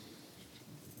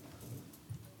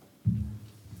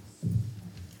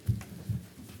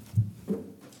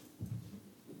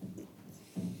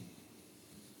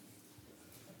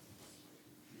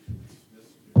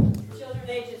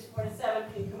children ages 4 to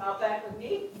 7 can come out back with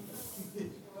me.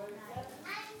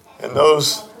 And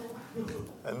those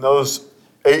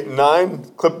 8 and 9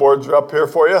 clipboards are up here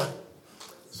for you,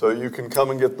 so you can come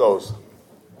and get those.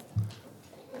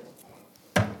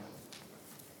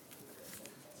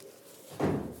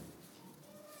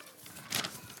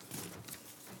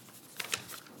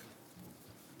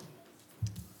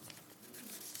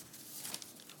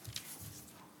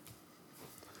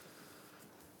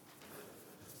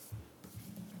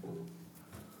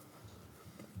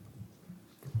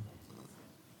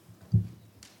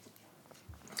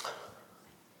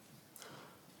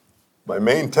 My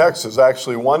main text is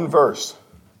actually one verse,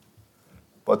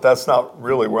 but that's not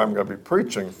really where I'm going to be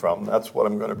preaching from. That's what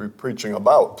I'm going to be preaching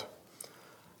about.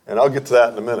 And I'll get to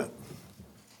that in a minute.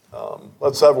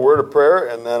 Let's have a word of prayer,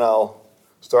 and then I'll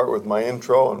start with my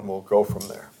intro, and we'll go from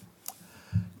there.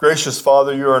 Gracious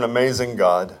Father, you're an amazing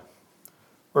God.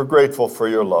 We're grateful for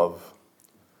your love.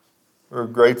 We're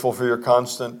grateful for your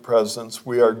constant presence.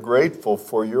 We are grateful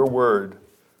for your word,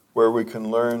 where we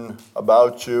can learn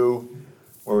about you,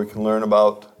 where we can learn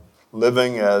about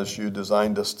living as you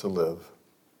designed us to live.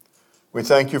 We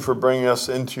thank you for bringing us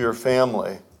into your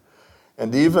family.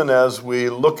 And even as we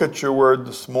look at your word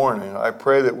this morning, I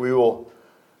pray that we will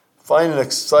find an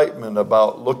excitement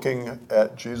about looking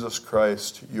at Jesus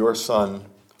Christ, your Son,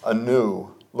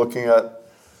 anew, looking at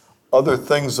other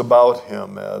things about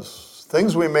him as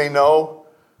things we may know,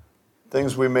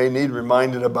 things we may need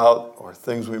reminded about, or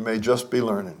things we may just be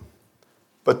learning.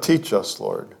 But teach us,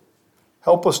 Lord.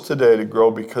 Help us today to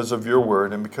grow because of your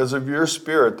word and because of your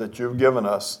Spirit that you've given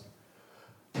us,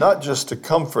 not just to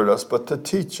comfort us, but to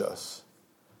teach us.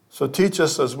 So teach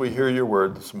us as we hear your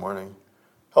word this morning.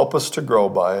 Help us to grow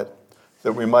by it,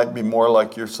 that we might be more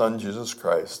like your Son, Jesus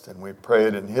Christ. And we pray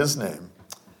it in his name.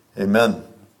 Amen.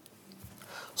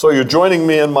 So you're joining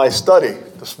me in my study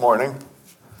this morning,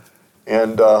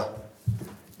 and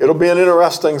it'll be an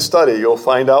interesting study. You'll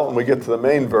find out when we get to the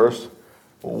main verse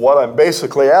what I'm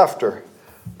basically after.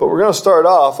 But we're going to start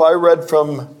off. I read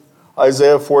from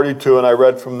Isaiah 42, and I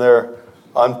read from there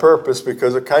on purpose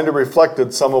because it kind of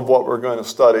reflected some of what we're going to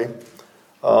study.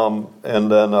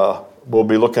 And then we'll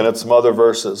be looking at some other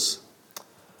verses.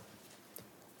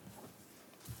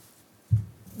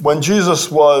 When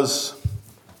Jesus was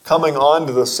coming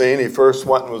onto the scene, he first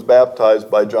went and was baptized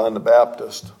by John the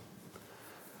Baptist.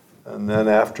 And then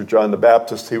after John the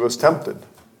Baptist, he was tempted.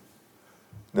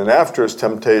 And then after his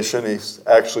temptation, he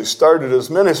actually started his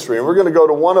ministry. And we're going to go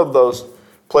to one of those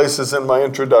places in my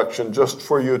introduction just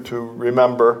for you to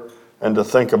remember and to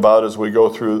think about as we go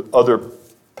through other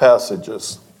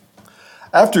passages.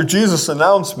 After Jesus'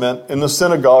 announcement in the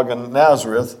synagogue in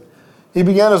Nazareth, he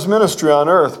began his ministry on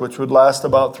earth, which would last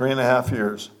about 3.5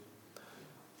 years.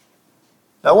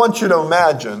 Now, I want you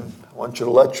to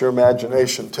let your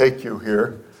imagination take you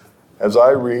here as I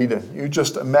read, and you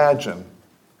just imagine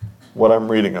what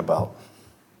I'm reading about.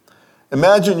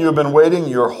 Imagine you've been waiting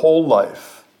your whole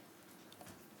life.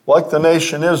 Like the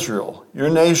nation Israel, your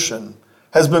nation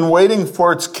has been waiting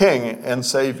for its king and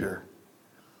savior.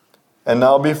 And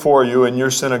now before you in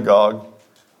your synagogue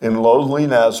in lowly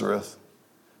Nazareth,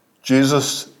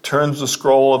 Jesus turns the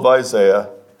scroll of Isaiah,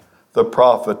 the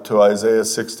prophet, to Isaiah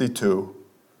 62,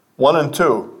 1 and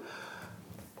 2,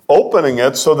 opening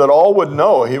it so that all would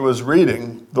know he was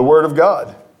reading the Word of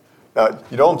God. Now,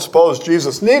 you don't suppose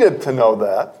Jesus needed to know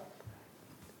that.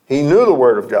 He knew the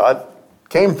Word of God,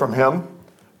 came from him,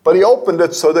 but he opened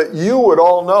it so that you would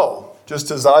all know,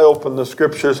 just as I opened the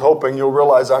Scriptures, hoping you'll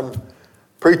realize I'm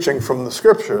preaching from the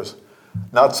Scriptures,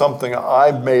 not something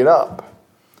I've made up.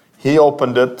 He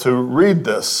opened it to read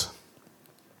this.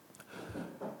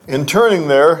 In turning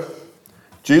there,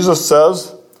 Jesus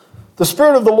says, "The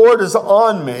Spirit of the Lord is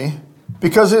on me,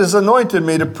 because he has anointed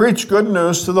me to preach good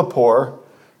news to the poor.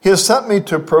 He has sent me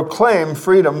to proclaim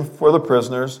freedom for the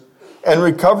prisoners and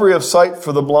recovery of sight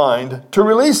for the blind, to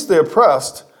release the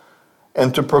oppressed,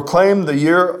 and to proclaim the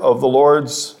year of the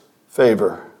Lord's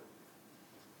favor."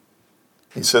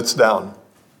 He sits down.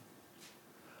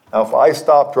 Now, if I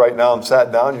stopped right now and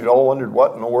sat down, you'd all wondered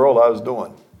what in the world I was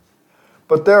doing.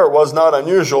 But there it was not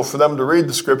unusual for them to read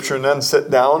the Scripture and then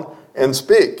sit down and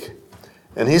speak.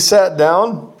 And he sat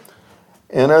down,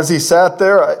 and as he sat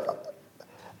there,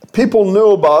 people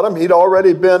knew about him. He'd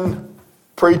already been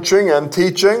preaching and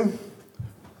teaching.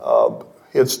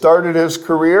 He had started his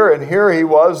career, and here he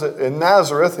was in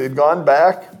Nazareth. He'd gone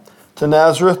back to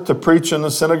Nazareth to preach in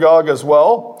the synagogue as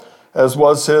well, as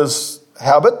was his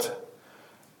habit.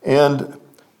 And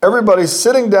everybody's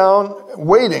sitting down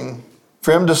waiting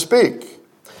for him to speak.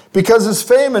 Because his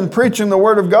fame in preaching the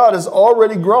Word of God has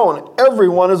already grown.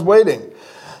 Everyone is waiting.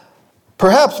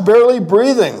 perhaps barely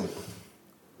breathing,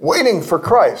 waiting for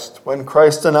Christ when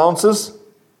Christ announces,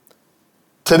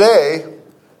 "Today,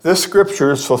 this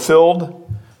scripture is fulfilled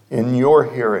in your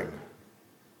hearing."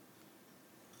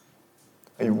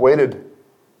 And you've waited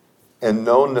and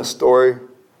known this story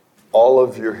all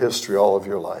of your history, all of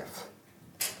your life.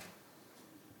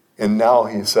 And now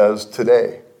he says,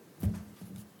 "Today,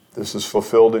 this is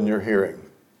fulfilled in your hearing."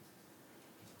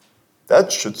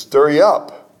 That should stir you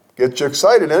up, get you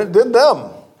excited, and it did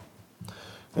them.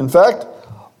 In fact,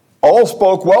 all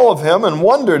spoke well of him and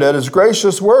wondered at his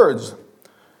gracious words.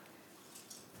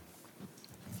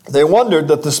 They wondered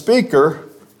that the speaker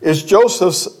is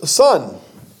Joseph's son.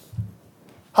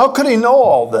 How could he know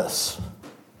all this?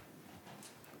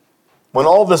 When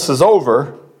all this is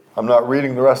over, I'm not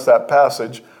reading the rest of that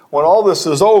passage, when all this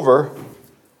is over,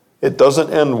 it doesn't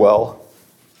end well,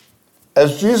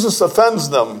 as Jesus offends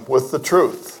them with the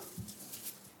truth.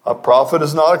 A prophet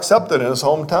is not accepted in his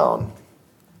hometown.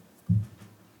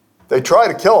 They try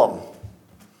to kill him.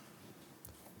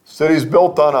 The city's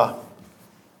built on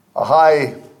a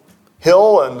high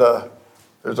hill, and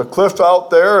there's a cliff out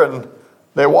there, and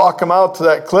they walk him out to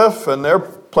that cliff, and their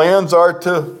plans are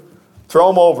to throw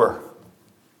him over.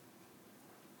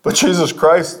 But Jesus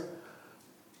Christ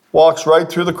walks right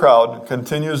through the crowd and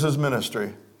continues his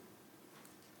ministry.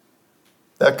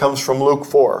 That comes from Luke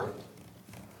 4,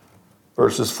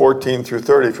 verses 14 through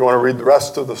 30. If you want to read the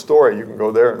rest of the story, you can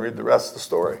go there and read the rest of the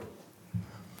story.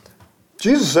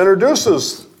 Jesus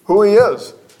introduces who he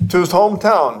is to his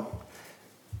hometown.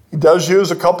 He does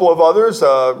use a couple of others,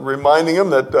 reminding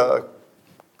him that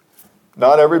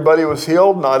not everybody was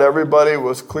healed, not everybody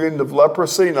was cleaned of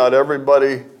leprosy, not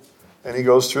everybody, and he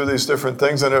goes through these different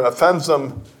things, and it offends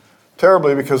them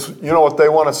terribly because you know what they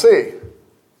want to see?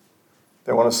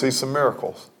 They want to see some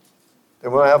miracles. They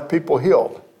want to have people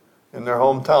healed in their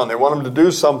hometown. They want them to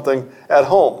do something at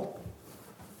home.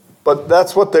 But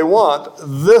that's what they want.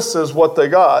 This is what they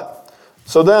got.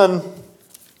 So then,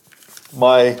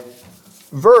 my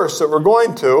verse that we're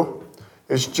going to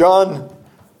is John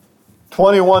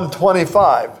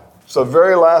 21:25. It's the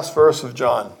very last verse of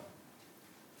John.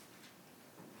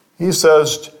 He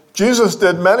says, Jesus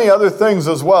did many other things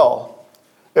as well.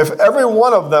 If every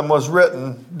one of them was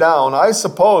written down, I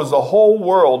suppose the whole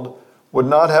world would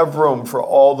not have room for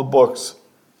all the books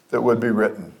that would be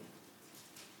written.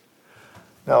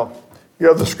 Now, you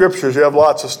have the scriptures, you have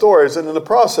lots of stories, and in the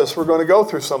process, we're going to go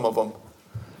through some of them.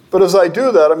 But as I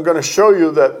do that, I'm going to show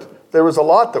you that there was a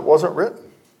lot that wasn't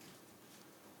written.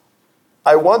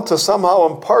 I want to somehow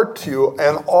impart to you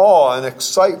an awe and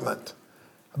excitement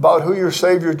about who your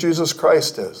Savior Jesus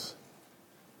Christ is.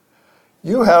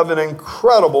 You have an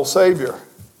incredible Savior.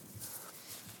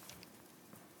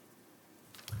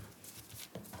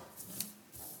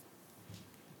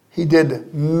 He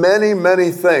did many, many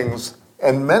things,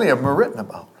 and many of them are written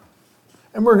about.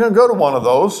 And we're going to go to one of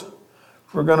those.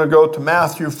 We're going to go to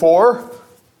Matthew 4,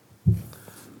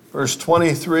 verse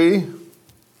 23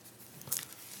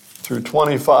 through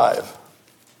 25.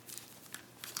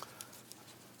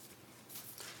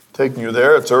 Taking you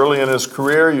there. It's early in his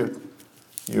career.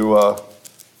 You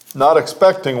not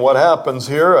expecting what happens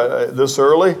here this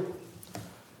early.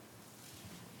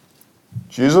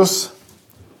 Jesus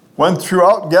went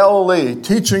throughout Galilee,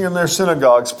 teaching in their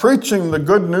synagogues, preaching the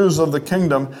good news of the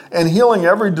kingdom, and healing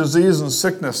every disease and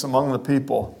sickness among the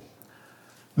people.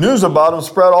 News about him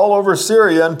spread all over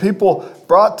Syria, and people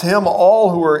brought to him all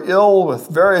who were ill with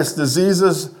various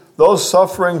diseases, those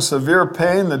suffering severe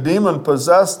pain, the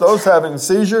demon-possessed, those having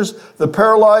seizures, the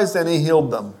paralyzed, and he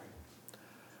healed them.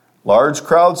 Large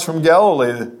crowds from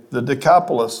Galilee, the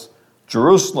Decapolis,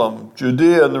 Jerusalem,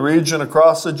 Judea, and the region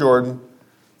across the Jordan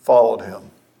followed him.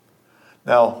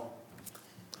 Now,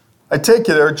 I take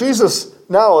you there. Jesus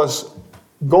now is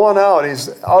going out.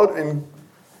 He's out in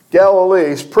Galilee.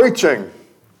 He's preaching.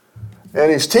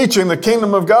 And he's teaching the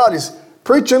kingdom of God. He's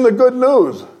preaching the good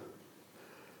news.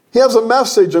 He has a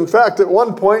message. In fact, at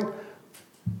one point,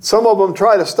 some of them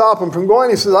try to stop him from going.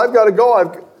 He says, I've got to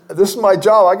go. This is my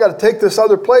job. I've got to take this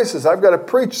other places. I've got to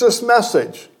preach this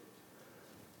message.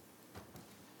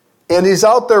 And he's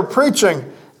out there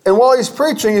preaching. And while he's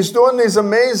preaching, he's doing these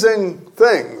amazing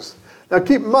things. Now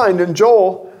keep in mind, in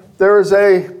Joel, there is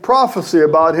a prophecy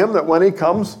about him that when he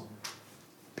comes,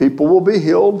 people will be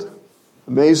healed.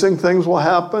 Amazing things will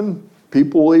happen.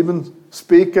 People will even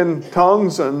speak in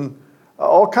tongues and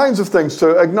all kinds of things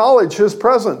to acknowledge his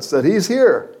presence, that he's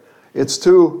here. It's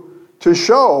to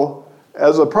show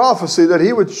as a prophecy that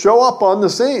he would show up on the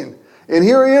scene. And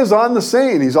here he is on the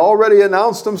scene. He's already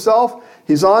announced himself.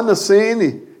 He's on the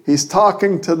scene. He's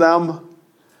talking to them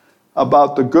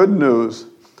about the good news.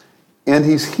 And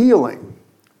he's healing.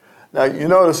 Now, you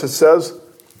notice it says,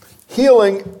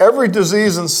 healing every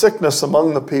disease and sickness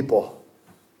among the people.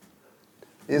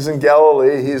 He's in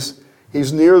Galilee.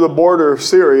 He's near the border of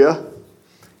Syria,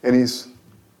 and he's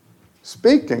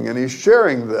speaking and he's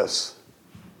sharing this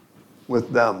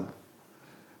with them,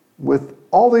 with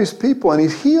all these people, and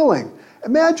he's healing.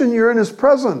 Imagine you're in his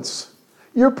presence.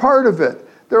 You're part of it.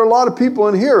 There are a lot of people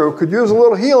in here who could use a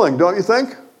little healing, don't you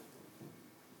think?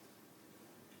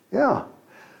 Yeah.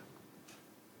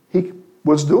 He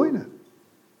was doing it.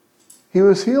 He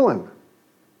was healing.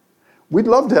 We'd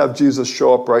love to have Jesus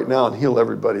show up right now and heal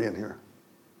everybody in here.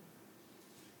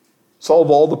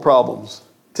 Solve all the problems.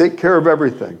 Take care of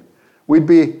everything. We'd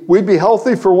be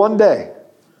healthy for one day.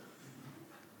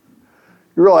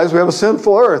 You realize we have a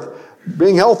sinful earth.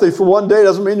 Being healthy for one day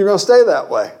doesn't mean you're going to stay that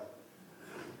way.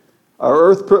 Our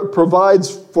earth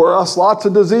provides for us lots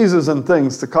of diseases and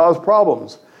things to cause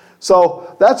problems.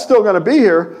 So that's still going to be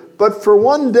here. But for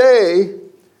one day,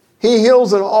 he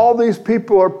heals and all these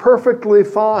people are perfectly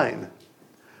fine.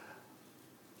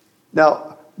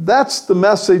 Now, that's the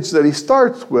message that he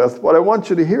starts with. What I want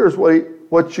you to hear is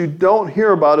what you don't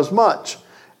hear about as much.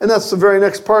 And that's the very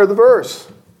next part of the verse.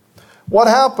 What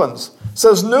happens? It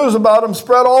says news about him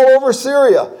spread all over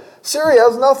Syria. Syria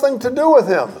has nothing to do with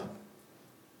him.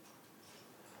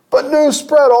 But news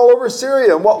spread all over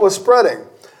Syria. And what was spreading?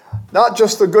 Not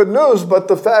just the good news, but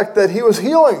the fact that he was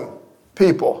healing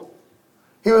people.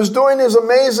 He was doing his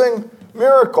amazing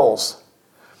miracles.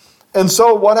 And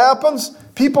so what happens?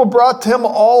 People brought to him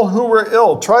all who were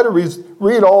ill. Try to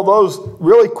read all those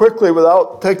really quickly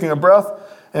without taking a breath.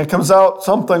 And it comes out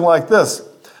something like this.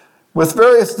 With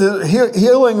various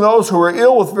healing those who were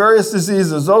ill with various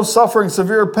diseases, those suffering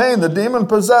severe pain, the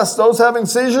demon-possessed, those having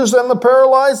seizures, and the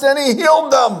paralyzed, and he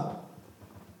healed them.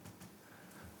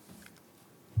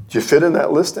 Do you fit in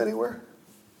that list anywhere?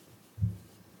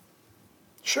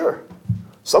 Sure.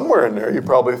 Somewhere in there, you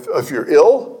probably, if you're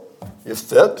ill, you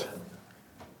fit.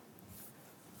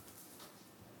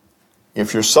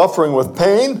 If you're suffering with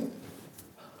pain,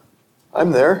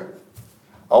 I'm there.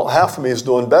 Half of me is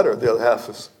doing better. The other half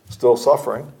is still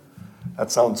suffering.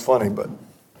 That sounds funny, but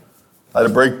I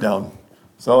had a breakdown.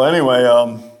 So anyway,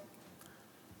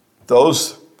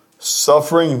 those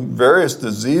suffering various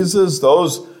diseases,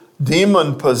 those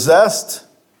demon-possessed,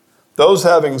 those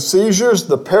having seizures,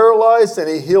 the paralyzed, and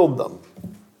he healed them.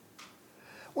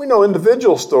 We know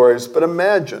individual stories, but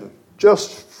imagine,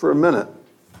 just for a minute,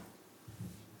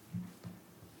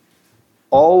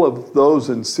 all of those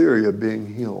in Syria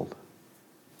being healed.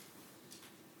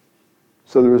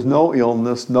 So there was no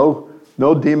illness, no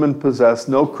demon-possessed,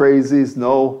 no crazies,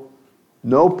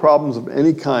 no problems of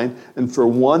any kind. And for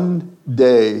one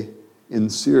day in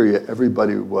Syria,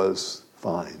 everybody was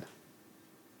fine,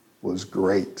 was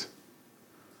great.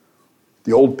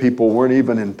 The old people weren't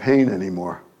even in pain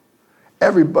anymore.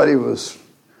 Everybody was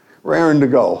raring to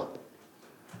go.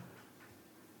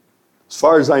 As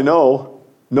far as I know,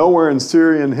 nowhere in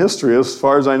Syrian history, as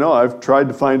far as I know, I've tried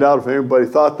to find out if anybody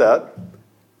thought that,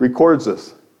 records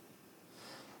this.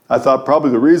 I thought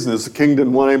probably the reason is the king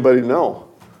didn't want anybody to know.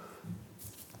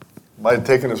 Might have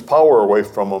taken his power away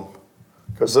from him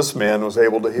because this man was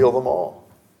able to heal them all.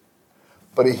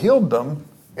 But he healed them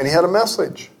and he had a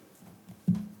message.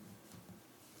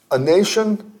 A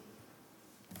nation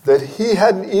that he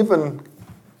hadn't even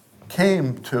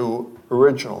came to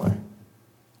originally.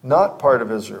 Not part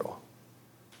of Israel.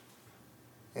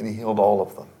 And he healed all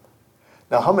of them.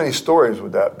 Now, how many stories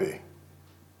would that be?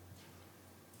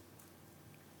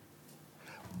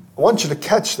 I want you to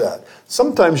catch that.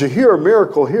 Sometimes you hear a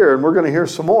miracle here, and we're going to hear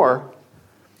some more,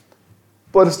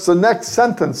 but it's the next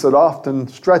sentence that often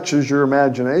stretches your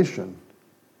imagination.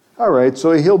 All right,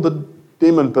 so he healed the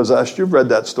demon-possessed. You've read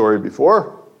that story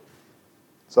before.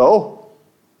 So?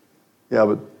 Yeah,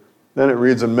 but then it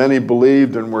reads, and many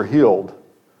believed and were healed.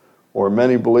 Or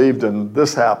many believed and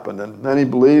this happened, and many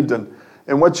believed. And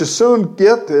what you soon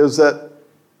get is that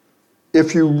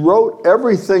if you wrote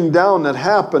everything down that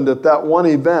happened at that one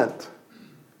event,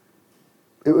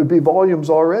 it would be volumes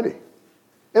already.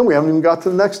 And we haven't even got to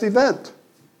the next event.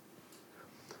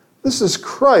 This is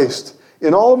Christ,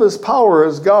 in all of his power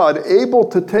as God, able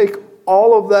to take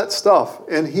all of that stuff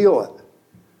and heal it.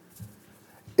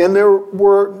 And there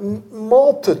were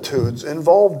multitudes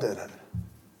involved in it.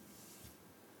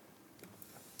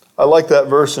 I like that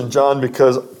verse in John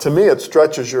because to me it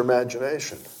stretches your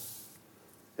imagination.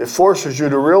 It forces you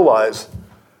to realize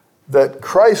that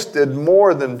Christ did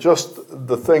more than just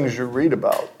the things you read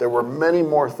about. There were many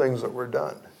more things that were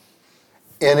done.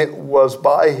 And it was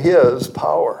by his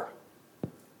power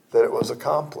that it was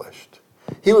accomplished.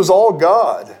 He was all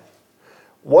God.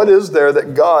 What is there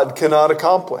that God cannot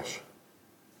accomplish?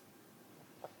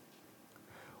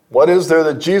 What is there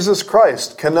that Jesus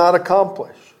Christ cannot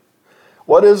accomplish?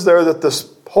 What is there that the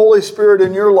Holy Spirit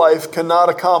in your life cannot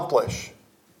accomplish?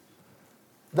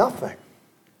 Nothing.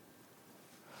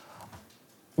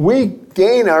 We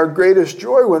gain our greatest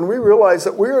joy when we realize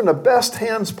that we're in the best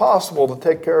hands possible to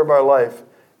take care of our life,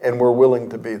 and we're willing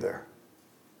to be there.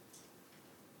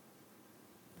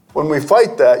 When we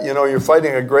fight that, you're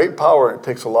fighting a great power, and it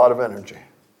takes a lot of energy.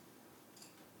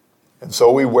 And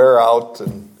so we wear out,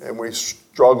 and we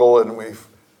struggle, and we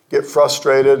get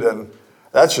frustrated, and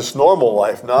that's just normal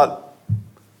life, not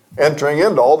entering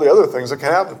into all the other things that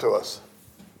can happen to us.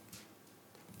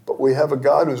 But we have a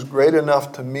God who's great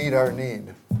enough to meet our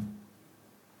need,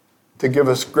 to give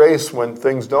us grace when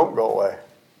things don't go away,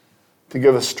 to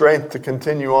give us strength to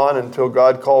continue on until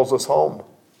God calls us home.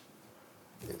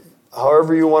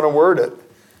 However you want to word it,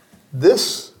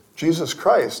 this Jesus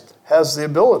Christ has the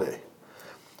ability.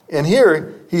 And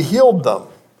here, he healed them.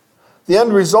 The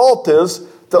end result is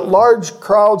that large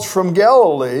crowds from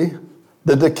Galilee,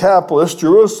 the Decapolis,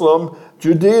 Jerusalem,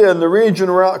 Judea, and the region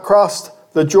across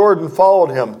the Jordan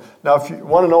followed him. Now, if you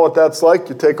want to know what that's like,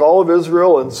 you take all of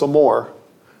Israel and some more,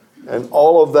 and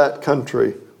all of that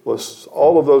country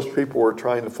all of those people were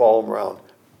trying to follow him around.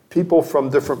 People from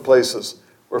different places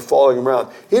were following him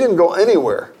around. He didn't go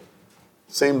anywhere.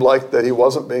 It seemed like that he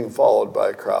wasn't being followed by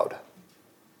a crowd.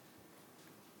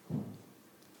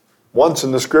 Once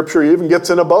in the scripture, he even gets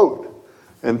in a boat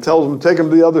and tells them to take him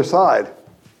to the other side.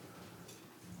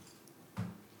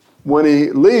 When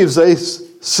he leaves, they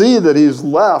see that he's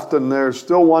left and there's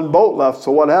still one boat left.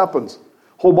 So what happens?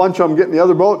 A whole bunch of them get in the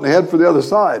other boat and they head for the other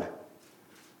side.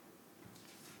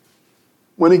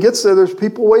 When he gets there, there's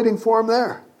people waiting for him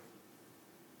there.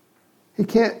 He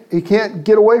can't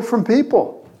get away from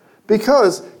people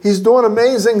because he's doing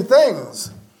amazing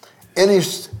things. And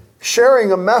he's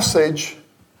sharing a message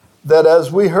that,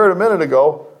 as we heard a minute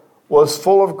ago, was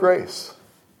full of grace,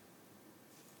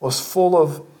 was full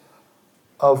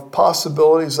of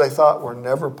possibilities they thought were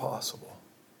never possible.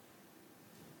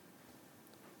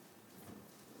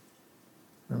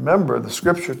 Remember, the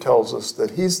scripture tells us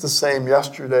that he's the same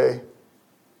yesterday,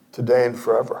 today, and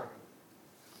forever.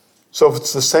 So if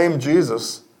it's the same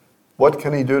Jesus, what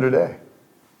can he do today?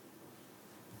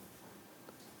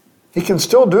 He can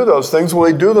still do those things. Will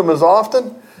he do them as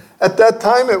often? At that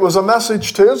time, it was a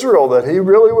message to Israel that he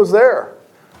really was there.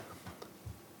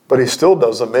 But he still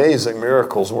does amazing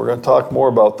miracles, and we're going to talk more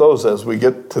about those as we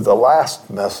get to the last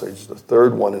message, the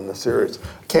third one in the series.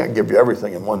 I can't give you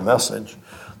everything in one message.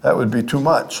 That would be too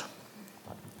much.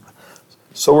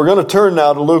 So we're going to turn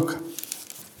now to Luke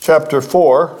chapter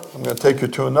 4. I'm going to take you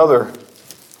to another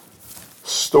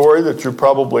story that you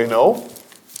probably know.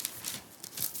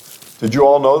 Did you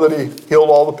all know that he healed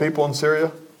all the people in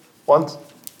Syria once?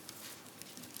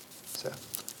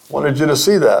 Wanted you to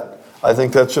see that. I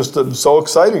think that's just so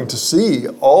exciting to see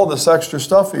all this extra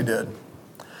stuff he did.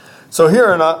 So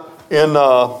here in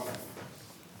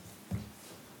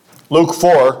Luke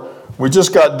 4, we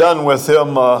just got done with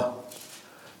him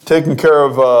taking care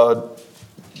of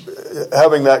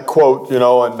having that quote,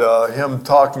 and him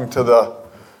talking to the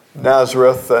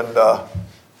Nazareth and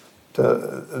to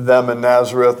them in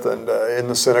Nazareth and in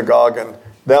the synagogue, and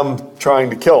them trying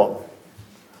to kill him.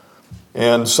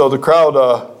 And so the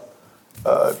crowd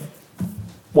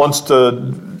wants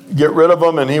to get rid of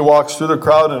him, and he walks through the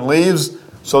crowd and leaves.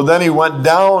 So then he went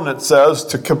down, it says,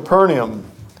 to Capernaum,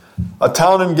 a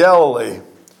town in Galilee,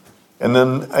 and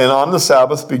on the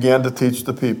Sabbath began to teach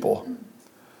the people.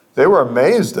 They were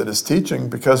amazed at his teaching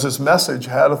because his message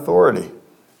had authority.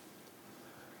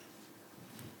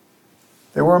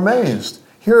 They were amazed.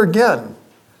 Here again,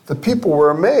 the people were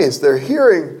amazed. They're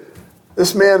hearing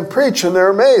this man preach, and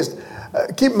they're amazed.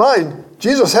 Keep in mind,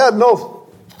 Jesus had no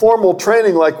formal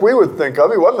training like we would think of.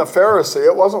 He wasn't a Pharisee.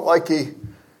 It wasn't like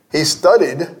he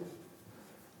studied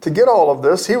to get all of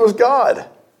this. He was God.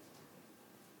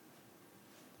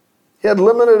 He had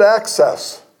limited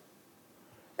access.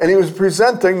 And he was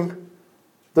presenting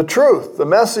the truth, the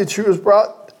message he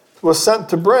was sent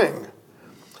to bring.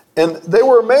 And they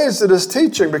were amazed at his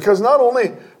teaching because not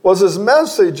only was his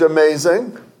message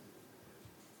amazing,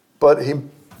 but he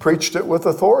preached it with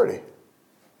authority.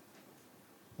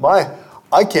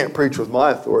 I can't preach with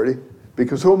my authority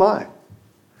because who am I?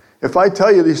 If I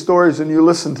tell you these stories and you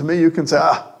listen to me, you can say,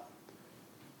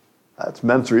 that's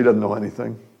Menser, he doesn't know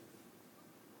anything.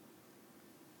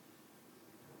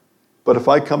 But if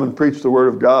I come and preach the Word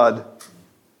of God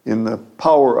in the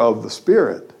power of the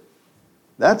Spirit,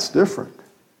 that's different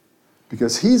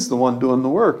because he's the one doing the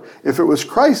work. If it was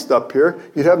Christ up here,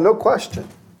 you'd have no question.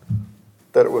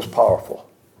 that it was powerful.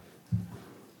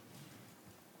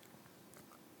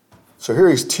 So here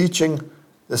he's teaching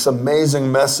this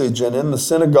amazing message, and in the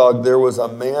synagogue there was a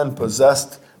man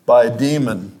possessed by a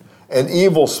demon, an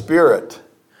evil spirit.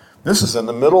 This is in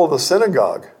the middle of the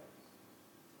synagogue.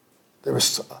 There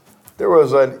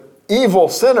was an evil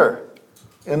sinner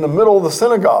in the middle of the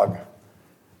synagogue.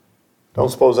 Don't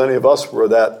suppose any of us were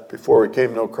that before we came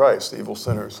to know Christ, evil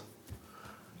sinners.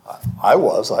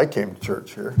 I came to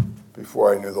church here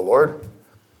before I knew the Lord.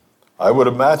 I would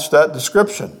have matched that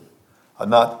description. I'm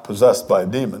not possessed by a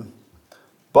demon,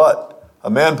 but a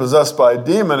man possessed by a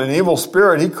demon, an evil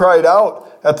spirit, he cried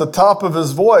out at the top of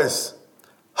his voice,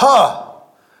 "Ha!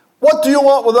 What do you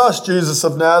want with us, Jesus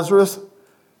of Nazareth?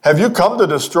 Have you come to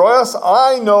destroy us?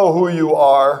 I know who you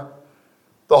are,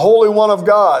 the Holy One of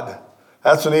God."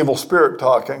 That's an evil spirit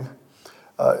talking.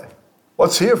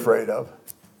 What's he afraid of?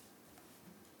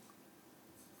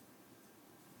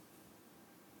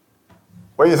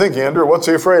 What do you think, Andrew? What's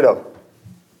he afraid of?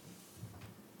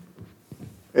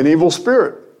 An evil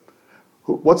spirit.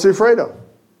 What's he afraid of?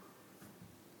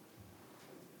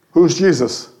 Who's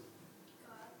Jesus?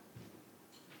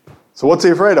 So what's he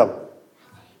afraid of?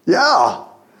 Yeah,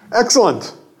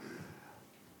 excellent.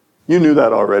 You knew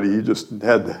that already. You just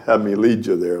had to have me lead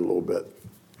you there a little bit.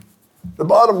 The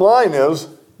bottom line is,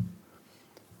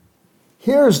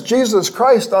 here's Jesus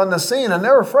Christ on the scene, and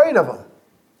they're afraid of him.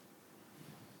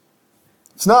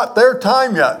 It's not their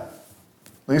time yet.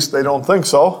 At least they don't think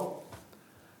so.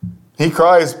 He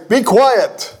cries, "Be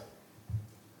quiet!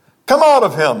 Come out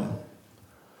of him!"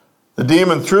 The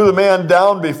demon threw the man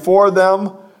down before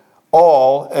them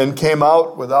all and came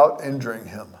out without injuring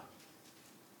him.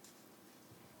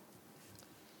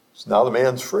 So now the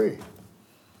man's free.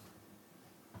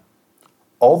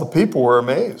 All the people were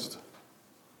amazed.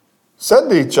 Said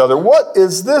to each other, "What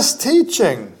is this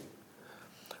teaching?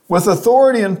 With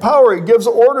authority and power, he gives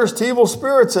orders to evil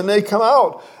spirits and they come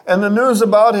out." And the news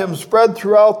about him spread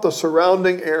throughout the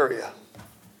surrounding area.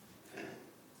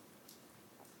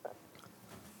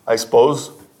 I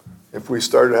suppose if we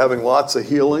started having lots of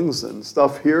healings and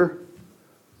stuff here,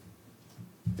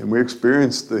 and we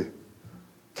experienced the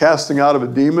casting out of a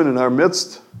demon in our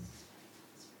midst,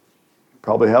 you'd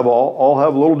probably all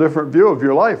have a little different view of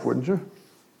your life, wouldn't you?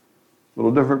 A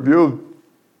little different view of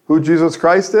who Jesus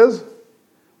Christ is?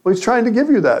 Well, he's trying to give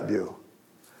you that view.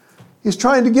 He's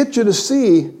trying to get you to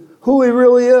see who he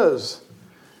really is.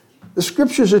 The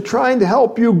scriptures are trying to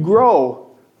help you grow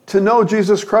to know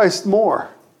Jesus Christ more.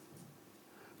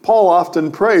 Paul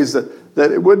often prays that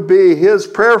it would be his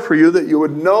prayer for you that you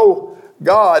would know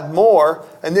God more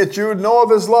and that you would know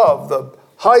of his love, the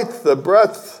height, the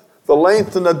breadth, the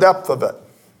length, and the depth of it.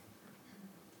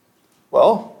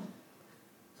 Well,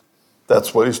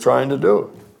 that's what he's trying to do.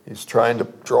 He's trying to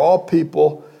draw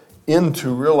people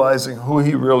into realizing who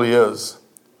he really is.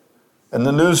 And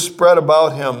the news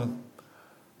about him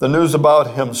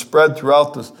spread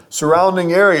throughout the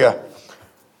surrounding area.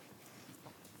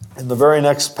 In the very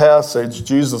next passage,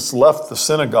 Jesus left the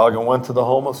synagogue and went to the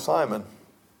home of Simon.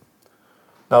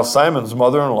 Now, Simon's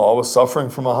mother-in-law was suffering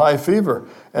from a high fever,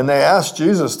 and they asked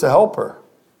Jesus to help her.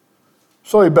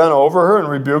 So he bent over her and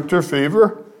rebuked her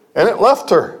fever, and it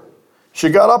left her. She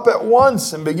got up at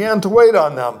once and began to wait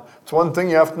on them. It's one thing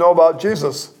you have to know about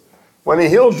Jesus. When he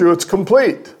heals you, it's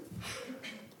complete.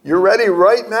 You're ready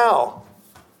right now.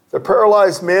 The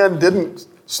paralyzed man didn't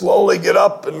slowly get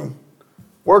up and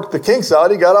work the kinks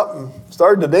out. He got up and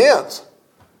started to dance.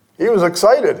 He was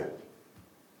excited.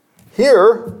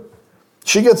 Here,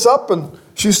 she gets up and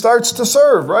she starts to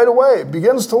serve right away,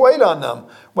 begins to wait on them.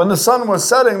 When the sun was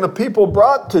setting, the people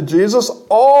brought to Jesus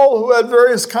all who had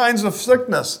various kinds of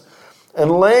sickness, and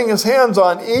laying his hands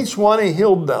on each one, he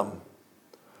healed them.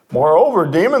 Moreover,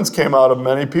 demons came out of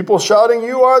many people, shouting,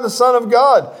 "You are the Son of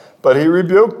God." But he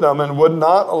rebuked them and would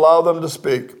not allow them to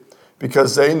speak,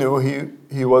 because they knew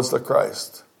he was the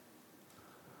Christ.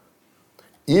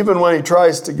 Even when he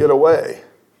tries to get away,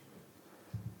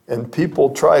 and people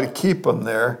try to keep him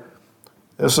there,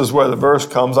 this is where the verse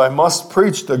comes, "I must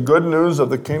preach the good news of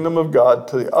the kingdom of God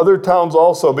to the other towns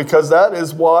also, because that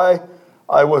is why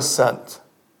I was sent."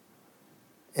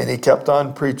 And he kept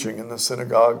on preaching in the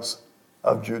synagogues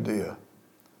of Judea.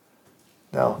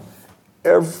 Now,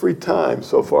 every time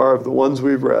so far of the ones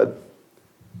we've read,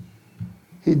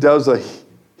 he does a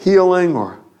healing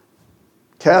or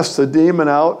casts a demon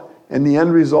out, and the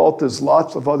end result is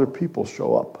lots of other people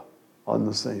show up on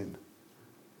the scene.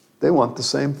 They want the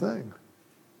same thing.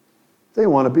 They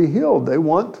want to be healed. They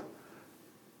want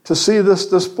to see this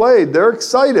displayed. They're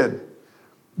excited.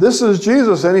 This is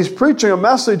Jesus, and he's preaching a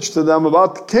message to them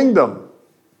about the kingdom.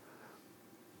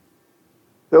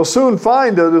 They'll soon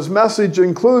find that his message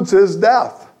includes his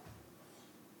death.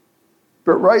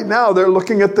 But right now, they're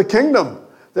looking at the kingdom.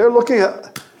 They're looking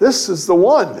at, this is the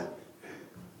one.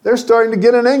 They're starting to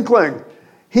get an inkling.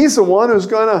 He's the one who's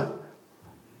going to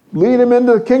lead him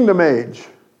into the kingdom age.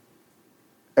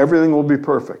 Everything will be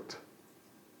perfect.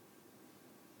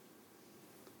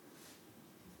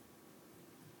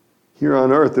 Here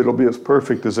on earth, it'll be as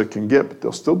perfect as it can get, but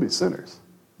they'll still be sinners.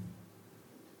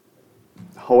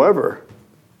 However,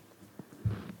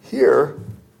 here,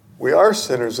 we are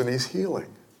sinners and he's healing.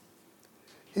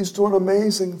 He's doing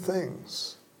amazing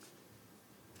things.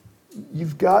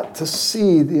 You've got to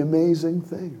see the amazing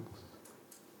things.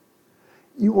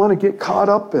 You want to get caught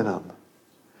up in them.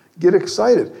 Get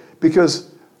excited,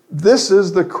 because this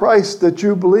is the Christ that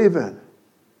you believe in.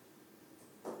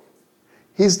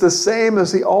 He's the same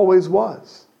as he always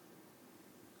was.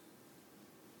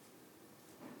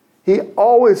 He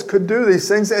always could do these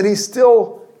things, and he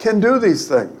still can do these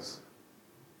things.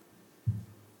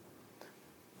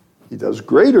 He does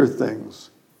greater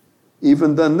things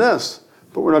even than this.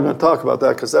 But we're not going to talk about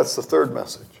that because that's the third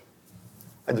message.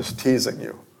 I'm just teasing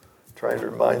you, trying to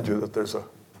remind you that there's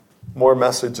more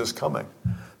messages coming.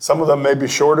 Some of them may be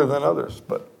shorter than others,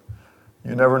 but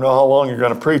you never know how long you're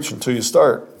going to preach until you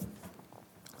start.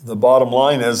 The bottom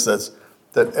line is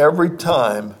that every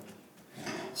time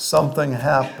something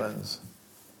happens,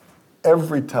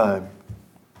 every time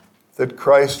that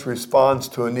Christ responds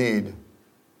to a need,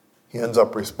 he ends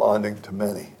up responding to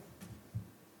many.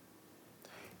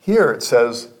 Here it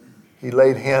says he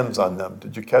laid hands on them.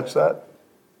 Did you catch that?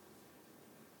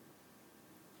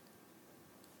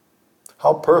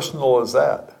 How personal is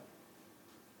that?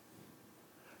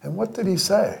 And what did he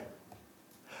say?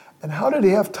 And how did he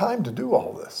have time to do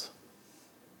all this?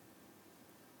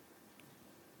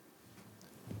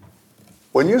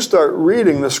 When you start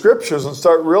reading the scriptures and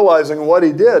start realizing what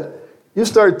he did, you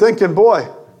start thinking, boy,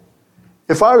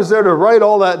 if I was there to write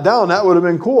all that down, that would have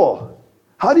been cool.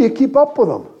 How do you keep up with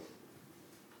them?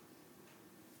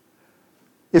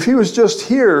 If he was just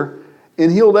here and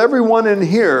healed everyone in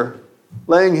here,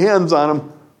 laying hands on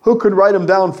them, who could write them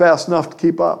down fast enough to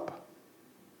keep up?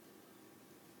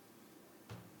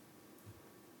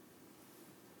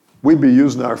 We'd be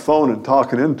using our phone and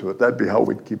talking into it. That'd be how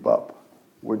we'd keep up.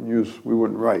 We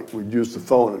wouldn't write. We'd use the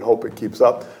phone and hope it keeps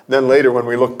up. And then later when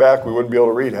we look back, we wouldn't be able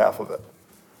to read half of it.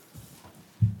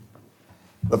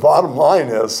 The bottom line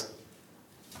is,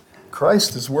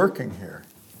 Christ is working here.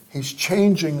 He's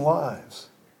changing lives.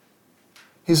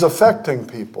 He's affecting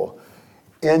people.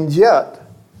 And yet,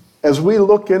 as we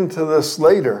look into this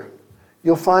later,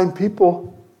 you'll find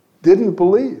people didn't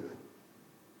believe.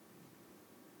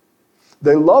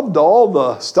 They loved all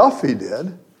the stuff he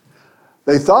did.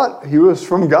 They thought he was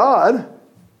from God,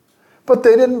 but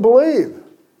they didn't believe.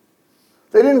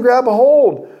 They didn't grab a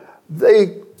hold.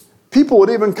 People would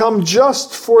even come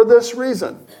just for this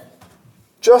reason,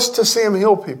 just to see him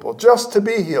heal people, just to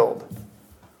be healed.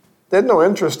 They had no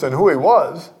interest in who he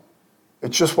was.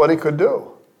 It's just what he could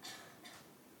do.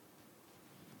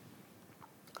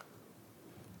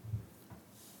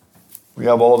 We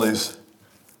have all these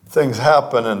things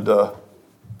happen, and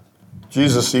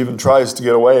Jesus even tries to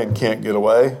get away and can't get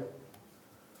away.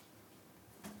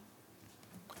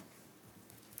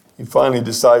 He finally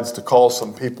decides to call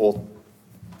some people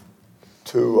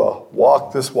to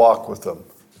walk this walk with him.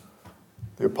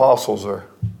 The apostles are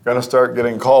going to start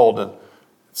getting called, and it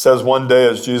says one day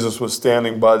as Jesus was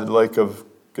standing by the lake of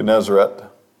Gennesaret,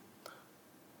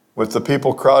 with the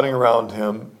people crowding around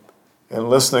him and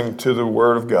listening to the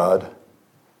word of God,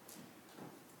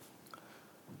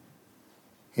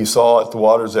 he saw at the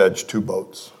water's edge 2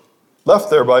 boats, left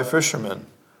there by fishermen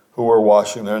who were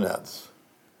washing their nets.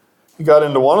 He got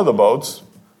into one of the boats,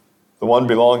 the one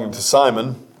belonging to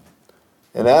Simon,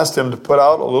 and asked him to put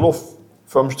out a little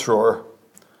from shore.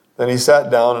 Then he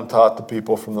sat down and taught the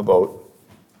people from the boat.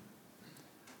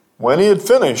 When he had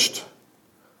finished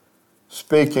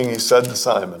speaking, he said to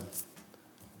Simon,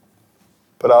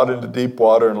 "Put out into deep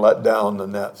water and let down the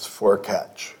nets for a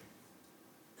catch."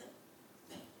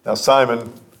 Now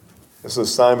this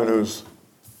is Simon whose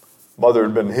mother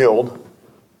had been healed.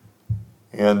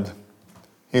 And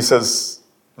he says,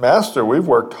 "Master, we've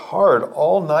worked hard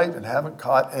all night and haven't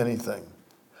caught anything.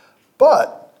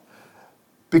 But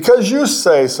because you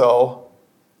say so,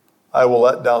 I will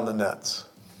let down the nets."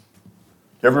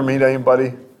 You ever meet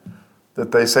anybody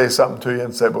that they say something to you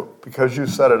and say, "But because you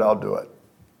said it, I'll do it"?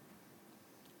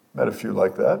 Met a few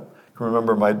like that. I can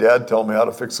remember my dad telling me how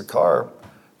to fix a car.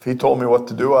 If he told me what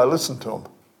to do, I listened to him,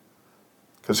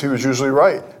 because he was usually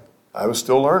right. I was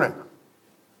still learning.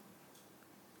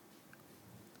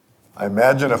 I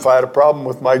imagine if I had a problem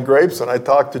with my grapes and I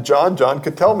talked to John, John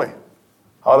could tell me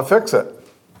how to fix it.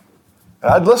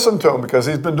 And I'd listen to him because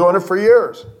he's been doing it for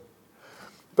years.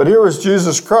 But here is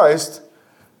Jesus Christ.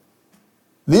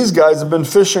 These guys have been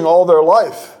fishing all their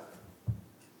life.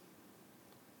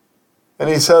 And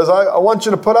he says, I want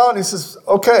you to put out. And he says,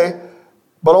 okay,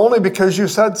 but only because you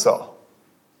said so.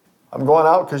 I'm going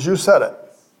out because you said it.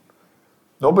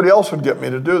 Nobody else would get me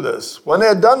to do this. When they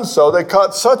had done so, they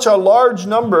caught such a large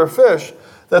number of fish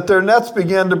that their nets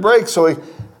began to break. So he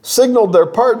signaled their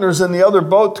partners in the other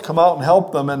boat to come out and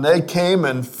help them. And they came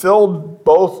and filled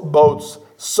both boats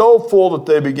so full that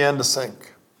they began to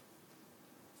sink.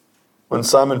 When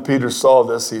Simon Peter saw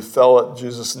this, he fell at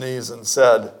Jesus' knees and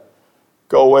said,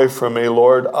 "Go away from me,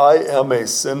 Lord, I am a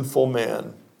sinful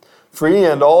man." For he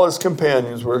and all his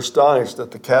companions were astonished at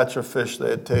the catch of fish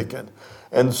they had taken.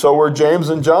 And so were James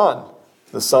and John,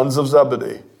 the sons of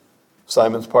Zebedee,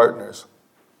 Simon's partners.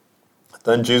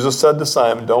 Then Jesus said to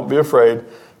Simon, "Don't be afraid.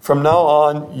 From now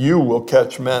on, you will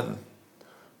catch men."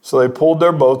 So they pulled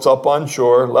their boats up on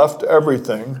shore, left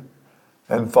everything,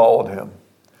 and followed him.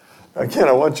 Again,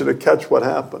 I want you to catch what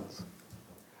happens.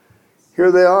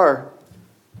 Here they are.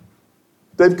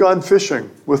 They've gone fishing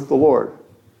with the Lord.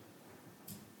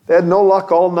 They had no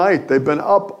luck all night. They've been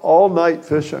up all night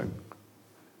fishing.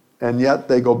 And yet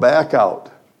they go back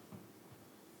out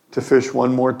to fish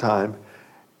one more time.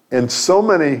 And so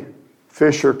many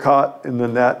fish are caught in the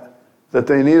net that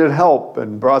they needed help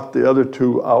and brought the other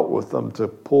two out with them to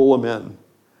pull them in.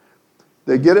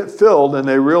 They get it filled and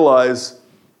they realize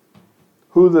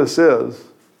who this is,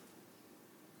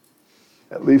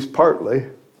 at least partly.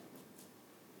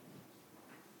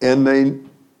 And they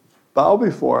bow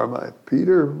before him.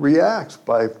 Peter reacts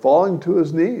by falling to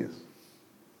his knees.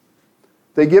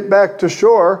 They get back to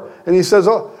shore, and he says,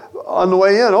 on the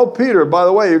way in, "Oh, Peter, by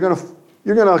the way, you're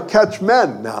gonna catch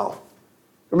men now.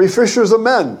 You're gonna be fishers of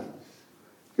men.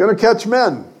 You're gonna catch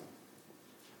men."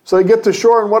 So they get to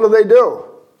shore, and what do?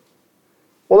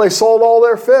 Well, they sold all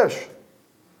their fish.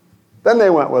 Then they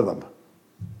went with them.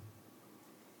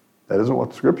 That isn't what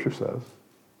the Scripture says.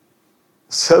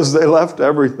 It says they left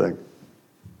everything.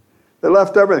 They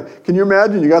left everything. Can you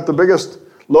imagine? You got the biggest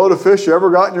load of fish you ever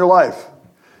got in your life.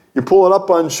 You pull it up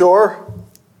on shore,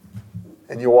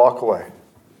 and you walk away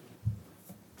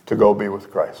to go be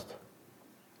with Christ.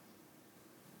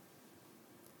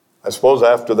 I suppose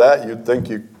after that, you'd think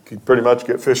you could pretty much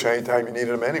get fish anytime you needed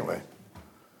them anyway.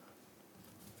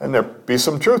 And there'd be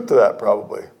some truth to that,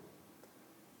 probably.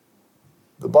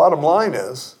 The bottom line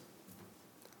is,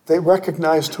 they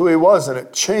recognized who he was, and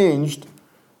it changed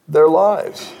their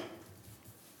lives.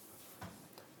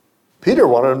 Peter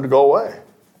wanted him to go away.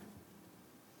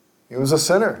 He was a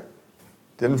sinner.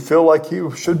 Didn't feel like he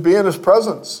should be in his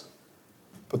presence.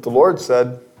 But the Lord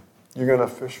said, "You're going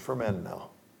to fish for men now."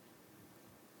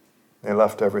 They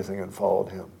left everything and followed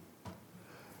him.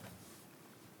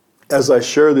 As I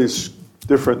share these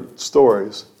different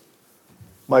stories,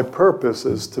 my purpose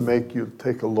is to make you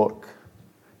take a look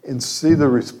and see the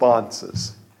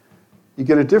responses. You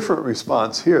get a different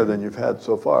response here than you've had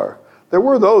so far. There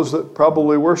were those that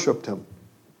probably worshiped him.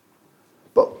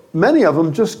 But many of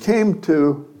them just came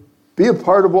to be a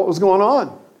part of what was going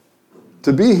on.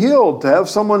 To be healed, to have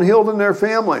someone healed in their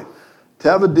family,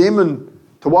 to have a demon,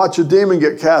 to watch a demon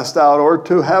get cast out, or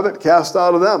to have it cast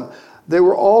out of them. They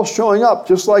were all showing up,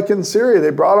 just like in Syria.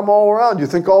 They brought them all around. You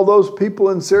think all those people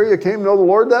in Syria came to know the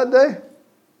Lord that day?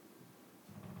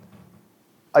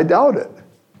 I doubt it.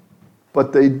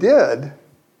 But they did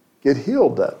get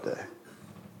healed that day.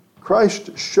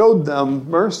 Christ showed them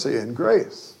mercy and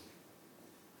grace.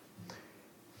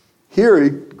 Here he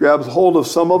grabs hold of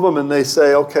some of them and they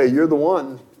say, "Okay, you're the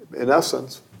one," in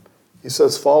essence. He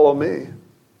says, "Follow me."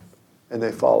 And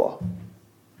they follow.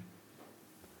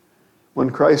 When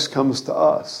Christ comes to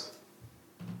us,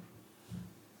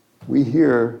 we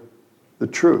hear the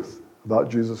truth about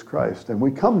Jesus Christ and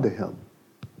we come to him.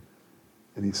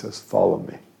 And he says, "Follow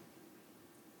me."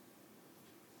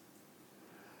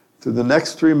 Through the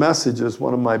next three messages,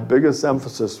 one of my biggest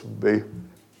emphasis would be,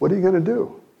 what are you going to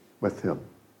do with him?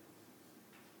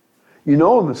 You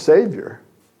know him as Savior.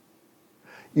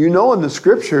 You know in the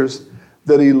Scriptures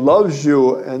that he loves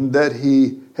you and that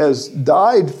he has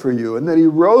died for you and that he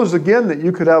rose again that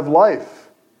you could have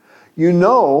life. You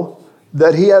know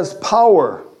that he has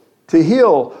power to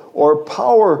heal, or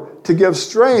power to give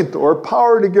strength, or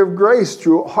power to give grace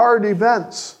through hard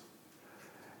events.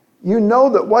 You know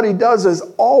that what he does is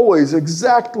always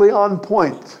exactly on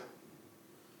point.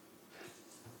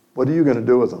 What are you going to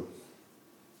do with him?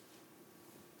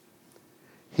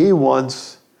 He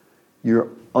wants your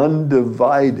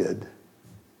undivided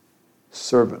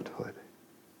servanthood.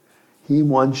 He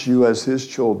wants you as his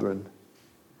children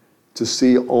to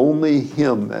see only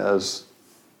him as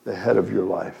the head of your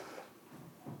life.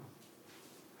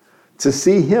 To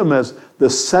see him as the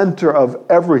center of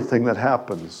everything that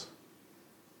happens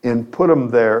and put him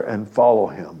there and follow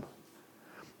him.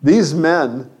 These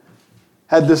men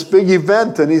had this big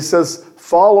event and he says,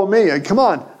 follow me. Come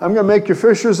on, I'm going to make you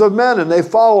fishers of men. And they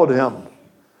followed him.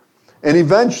 And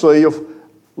eventually,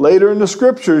 later in the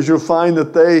scriptures, you'll find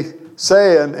that they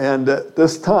say, and at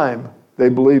this time, they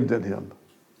believed in him.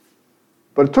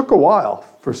 But it took a while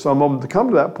for some of them to come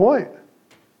to that point.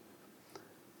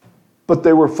 But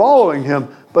they were following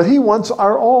him. But he wants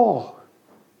our all.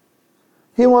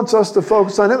 He wants us to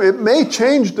focus on him. It may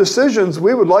change decisions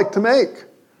we would like to make.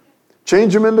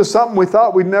 Change them into something we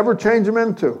thought we'd never change them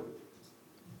into.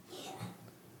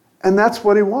 And that's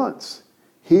what he wants.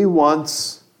 He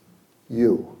wants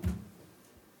you.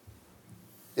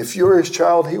 If you're his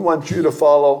child, he wants you to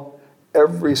follow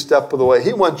every step of the way.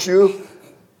 He wants you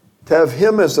to have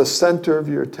him as the center of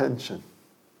your attention.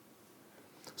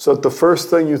 So that the first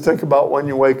thing you think about when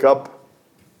you wake up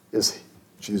is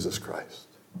Jesus Christ.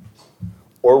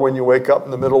 Or when you wake up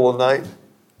in the middle of the night,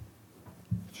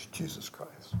 it's Jesus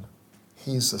Christ.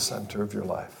 He's the center of your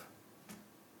life.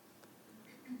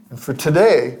 And for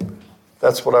today,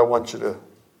 that's what I want you to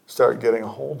start getting a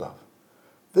hold of.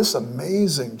 This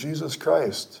amazing Jesus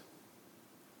Christ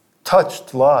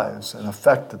touched lives and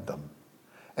affected them.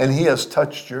 And he has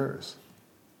touched yours.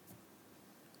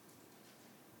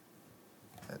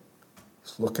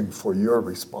 He's looking for your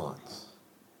response.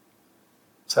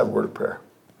 Let's have a word of prayer.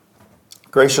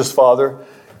 Gracious Father,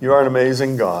 you are an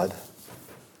amazing God.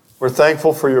 We're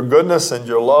thankful for your goodness and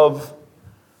your love,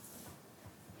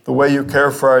 the way you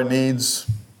care for our needs.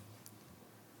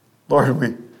 Lord,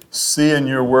 we see in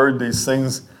your word these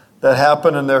things that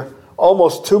happen, and they're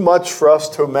almost too much for us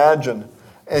to imagine.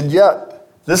 And yet,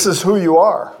 this is who you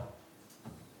are.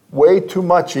 Way too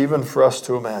much even for us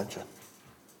to imagine.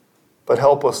 But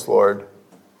help us, Lord,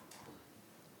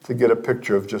 to get a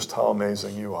picture of just how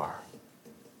amazing you are.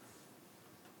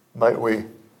 Might we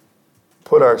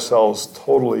put ourselves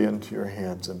totally into your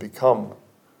hands and become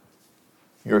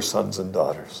your sons and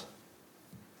daughters.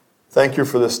 Thank you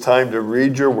for this time to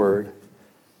read your word.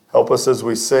 Help us as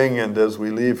we sing and as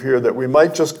we leave here that we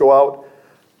might just go out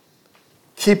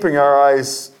keeping our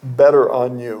eyes better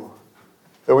on you.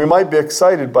 That we might be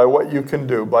excited by what you can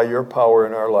do, by your power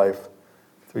in our life,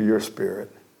 through your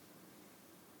Spirit.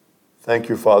 Thank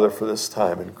you, Father, for this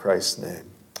time. In Christ's name,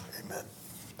 amen.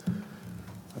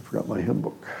 I forgot my hymn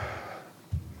book.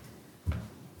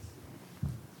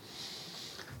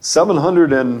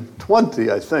 720,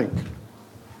 I think.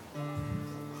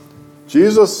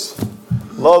 Jesus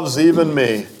loves even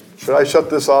me. Should I shut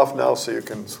this off now so you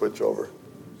can switch over?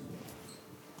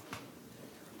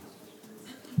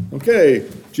 Okay,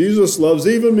 Jesus loves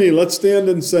even me. Let's stand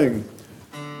and sing.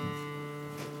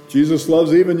 Jesus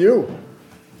loves even you.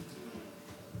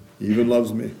 He even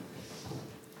loves me.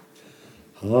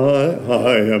 I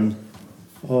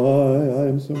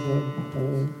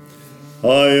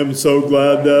am so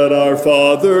glad that our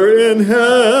Father in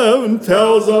heaven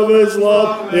tells of his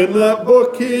love in that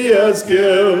book he has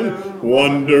given.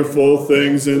 Wonderful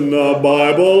things in the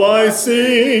Bible I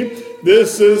see.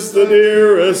 This is the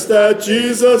dearest that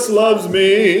Jesus loves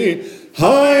me.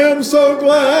 I am so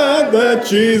glad that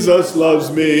Jesus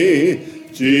loves me.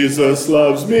 Jesus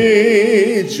loves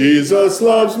me. Jesus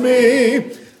loves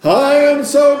me. I am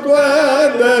so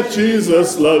glad that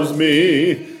Jesus loves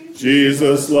me.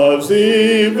 Jesus loves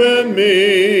even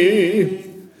me.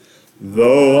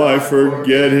 Though I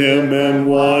forget him and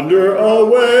wander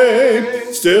away,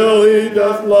 still he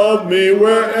doth love me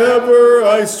wherever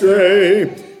I stray.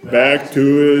 Back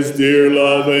to his dear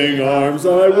loving arms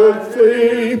I would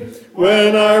flee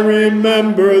when I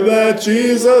remember that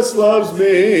Jesus loves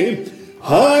me.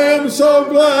 I am so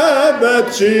glad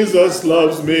that Jesus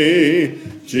loves me.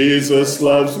 Jesus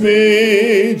loves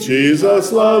me.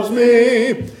 Jesus loves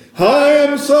me. I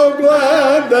am so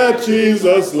glad that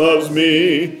Jesus loves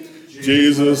me.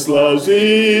 Jesus loves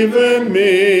even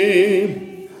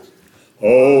me.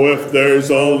 Oh, if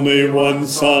there's only one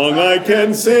song I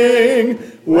can sing,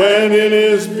 when in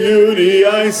his beauty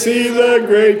I see the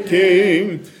great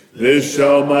King, this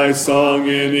shall my song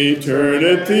in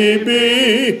eternity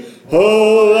be.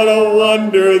 Oh, what a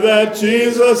wonder that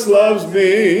Jesus loves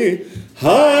me.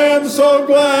 I am so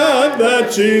glad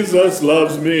that Jesus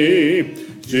loves me.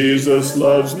 Jesus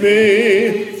loves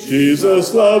me.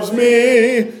 Jesus loves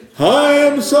me. I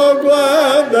am so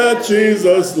glad that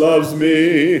Jesus loves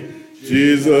me.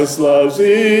 Jesus loves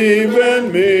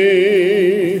even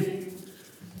me.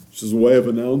 Just as a way of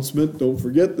announcement, don't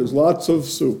forget there's lots of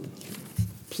soup.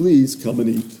 Please come and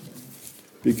eat,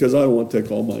 because I don't want to take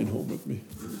all mine home with me.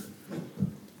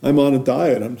 I'm on a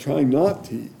diet. I'm trying not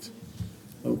to eat.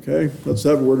 Okay, let's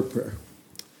have a word of prayer.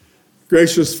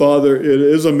 Gracious Father, it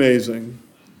is amazing,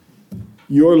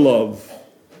 your love,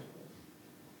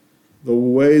 the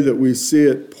way that we see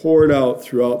it poured out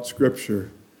throughout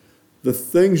Scripture, the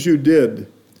things you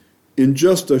did in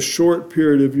just a short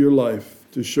period of your life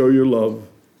to show your love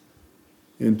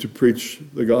and to preach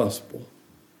the gospel.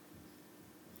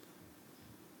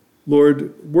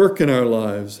 Lord, work in our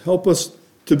lives. Help us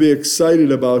to be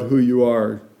excited about who you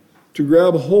are, to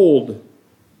grab hold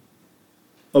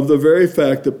of the very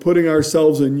fact that putting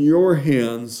ourselves in your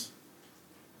hands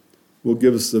will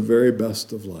give us the very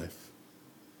best of life.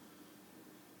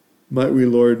 Might we,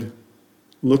 Lord,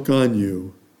 look on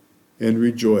you and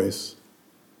rejoice.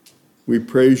 We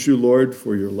praise you, Lord,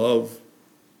 for your love.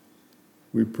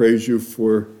 We praise you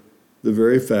for the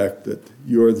very fact that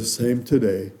you are the same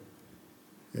today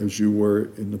as you were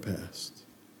in the past,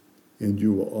 and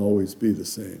you will always be the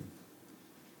same.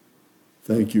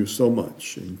 Thank you so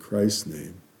much. In Christ's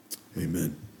name,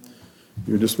 amen.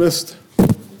 You're dismissed.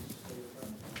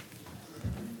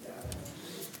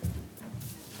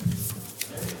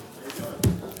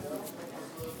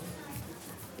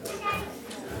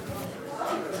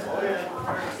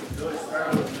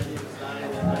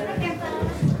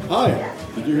 Hi.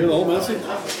 Did you hear the whole message?